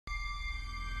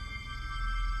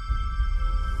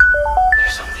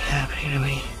happening to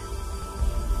me.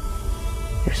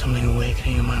 There's something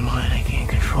awakening in my mind. I can't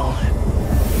control it.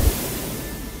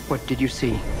 What did you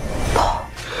see?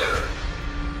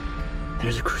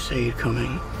 There's a crusade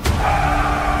coming.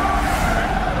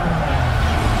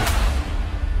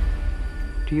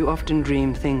 Do you often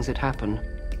dream things that happen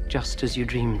just as you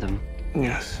dreamed them?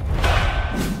 Yes.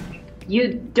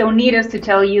 You don't need us to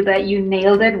tell you that you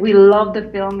nailed it. We love the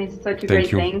film. It's such a great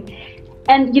thing.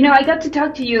 And, you know, I got to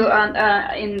talk to you on,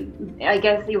 I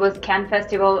guess it was Cannes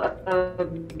Festival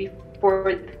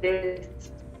before this.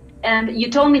 And you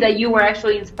told me that you were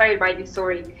actually inspired by this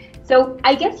story. So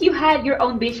I guess you had your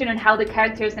own vision on how the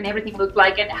characters and everything looked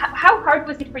like. And how hard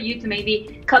was it for you to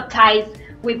maybe cut ties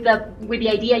with the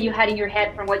idea you had in your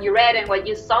head from what you read and what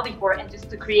you saw before, and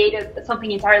just to create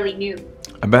something entirely new?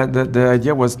 But the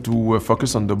idea was to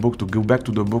focus on the book, to go back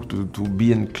to the book, to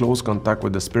be in close contact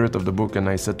with the spirit of the book. And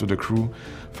I said to the crew,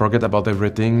 forget about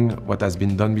everything, what has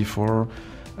been done before.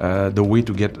 The way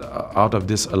to get out of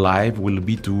this alive will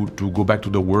be to go back to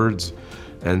the words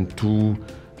and to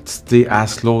stay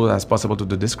as close as possible to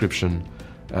the description.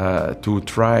 To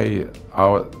try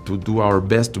to do our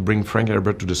best to bring Frank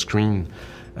Herbert to the screen.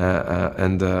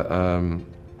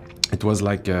 It was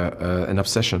like an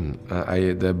obsession.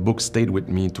 The book stayed with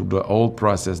me through the whole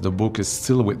process. The book is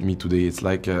still with me today. It's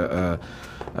like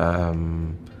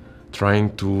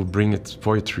trying to bring its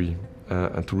poetry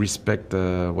and to respect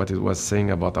what it was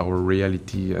saying about our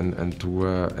reality and to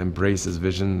embrace his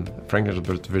vision, Frank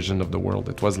Herbert's vision of the world.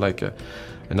 It was like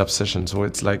an obsession. So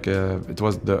it's like it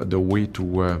was the way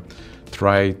to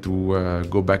try to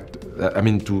go back.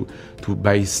 To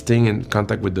by staying in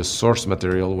contact with the source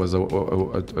material was a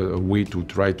way to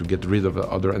try to get rid of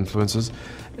other influences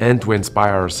and to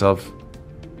inspire ourselves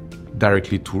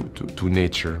directly to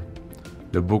nature.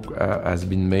 The book has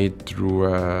been made through,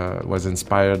 was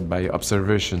inspired by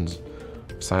observations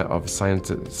of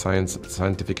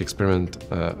scientific experiment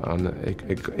on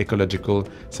ecological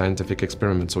scientific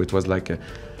experiment. So it was like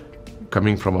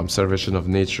coming from observation of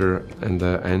nature, and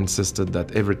I insisted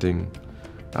that everything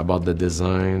about the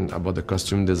design, about the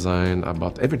costume design,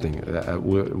 about everything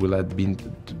will have been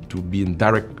to be in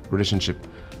direct relationship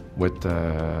with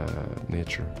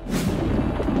nature.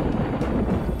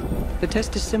 The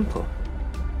test is simple.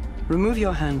 Remove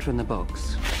your hand from the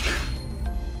box,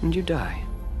 and you die.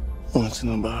 What's in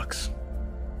the box?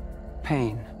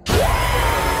 Pain.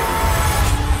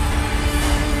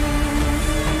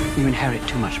 You inherit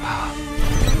too much power.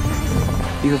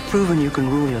 You have proven you can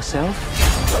rule yourself.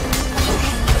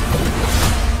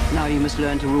 Now you must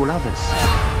learn to rule others.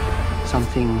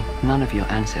 Something none of your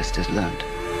ancestors learned.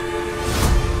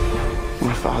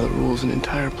 My father rules an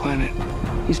entire planet.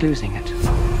 He's losing it.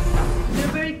 We're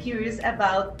very curious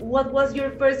about what was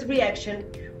your first reaction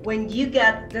when you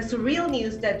got the surreal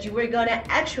news that you were gonna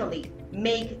actually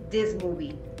make this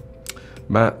movie.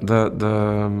 But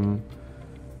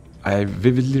I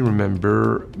vividly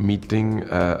remember meeting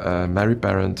Mary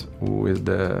Parent, who is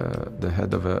the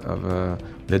head of a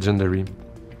legendary,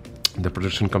 the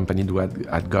production company who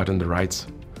had gotten the rights,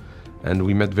 and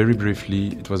we met very briefly.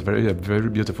 It was a very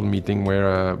beautiful meeting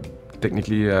where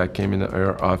technically I came in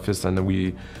her office and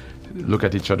we looked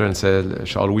at each other and said,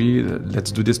 "Shall we?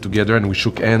 Let's do this together." And we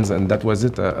shook hands, and that was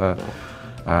it.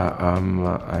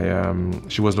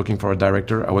 She was looking for a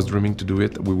director. I was dreaming to do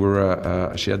it. We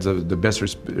were. She had the best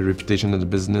reputation in the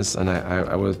business, and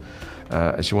I was.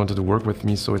 She wanted to work with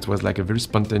me, so it was like a very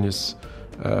spontaneous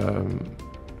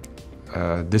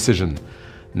decision.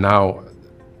 Now,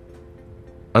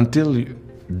 until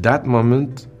that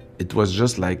moment, it was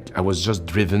just like I was just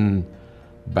driven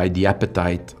by the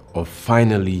appetite of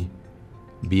finally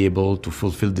be able to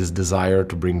fulfill this desire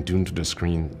to bring Dune to the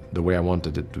screen the way I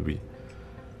wanted it to be.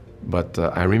 But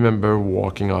I remember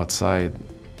walking outside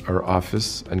her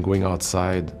office and going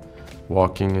outside,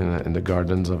 walking in the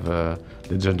gardens of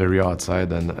Legendary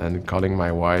outside and calling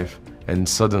my wife, and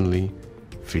suddenly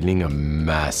feeling a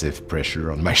massive pressure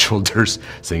on my shoulders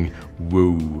saying,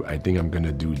 "Whoa, I think I'm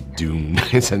gonna do Dune."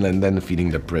 And then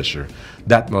feeling the pressure.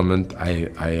 That moment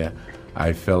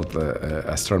I felt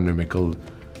astronomical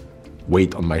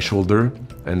weight on my shoulder,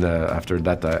 and after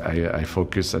that I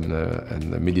focused and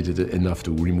meditated enough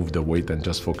to remove the weight and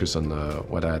just focus on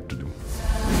what I had to do.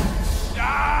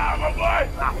 Yeah, my boy!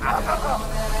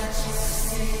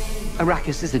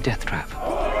 Arrakis is a death trap.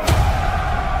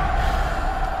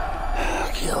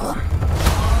 Kill them.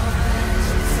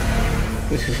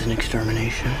 This is an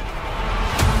extermination.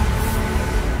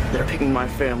 They're picking my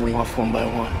family off one by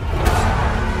one.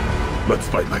 Let's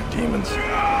fight like demons.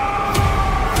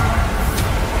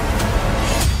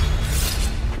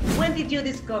 When did you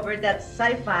discover that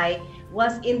sci-fi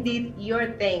was indeed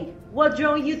your thing. What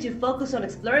drove you to focus on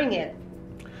exploring it?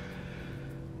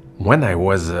 When I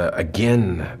was,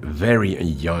 again, very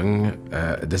young,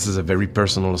 this is a very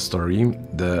personal story.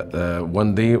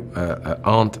 One day, an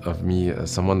aunt of me,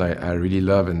 someone I really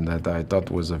love and that I thought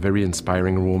was a very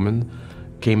inspiring woman,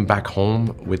 came back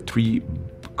home with 3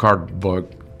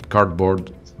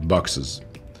 cardboard boxes.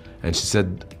 And she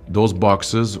said those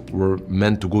boxes were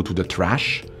meant to go to the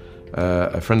trash.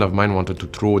 A friend of mine wanted to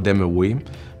throw them away,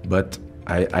 but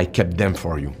I kept them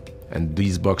for you. And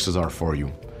these boxes are for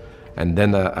you. And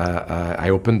then I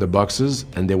opened the boxes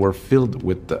and they were filled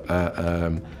with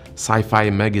sci-fi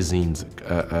magazines,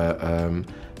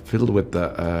 filled with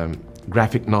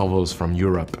graphic novels from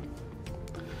Europe.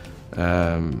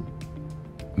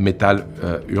 Métal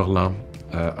Hurlant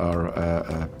or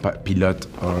Pilote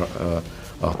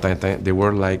or Tintin, they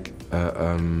were like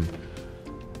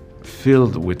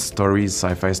filled with stories,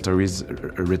 sci-fi stories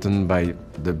written by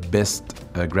the best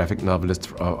graphic novelists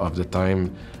of the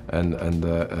time and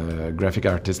graphic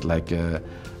artists like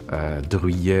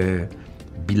Dirige,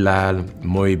 Bilal,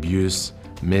 Moebius,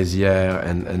 Mézières,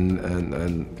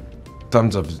 and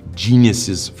tons of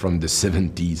geniuses from the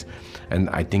 70s. And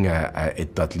I think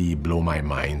it totally blew my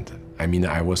mind. I mean,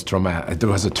 it was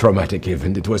a traumatic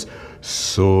event. It was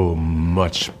so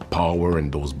much power in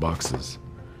those boxes.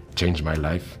 It changed my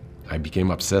life. I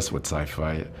became obsessed with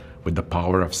sci-fi, with the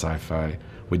power of sci-fi,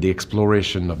 with the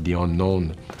exploration of the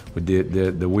unknown, with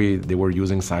the way they were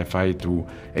using sci-fi to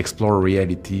explore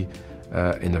reality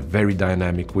in a very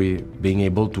dynamic way, being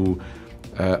able to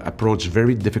approach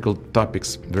very difficult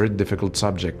topics, very difficult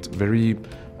subject, very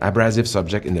abrasive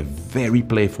subject in a very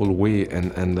playful way,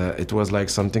 and it was like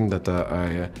something that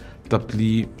I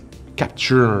totally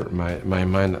captured my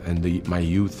mind and my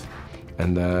youth,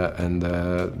 and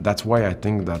that's why I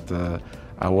think that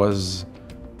I was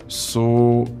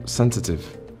so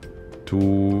sensitive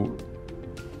to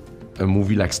a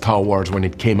movie like Star Wars when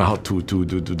it came out to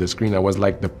the screen. I was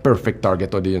like the perfect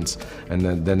target audience,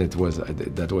 and then it was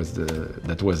that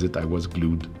was it. I was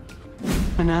glued.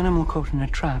 An animal caught in a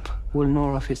trap will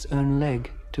gnaw off its own leg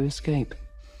to escape.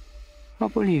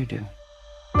 What will you do?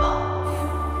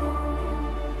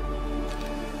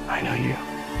 I know you.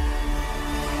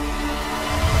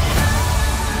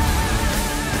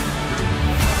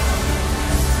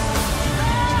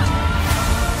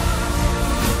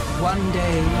 One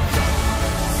day,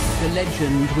 the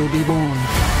legend will be born.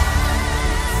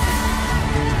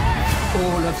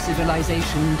 All of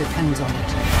civilization depends on it.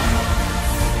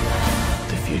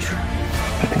 The future.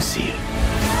 I can see it.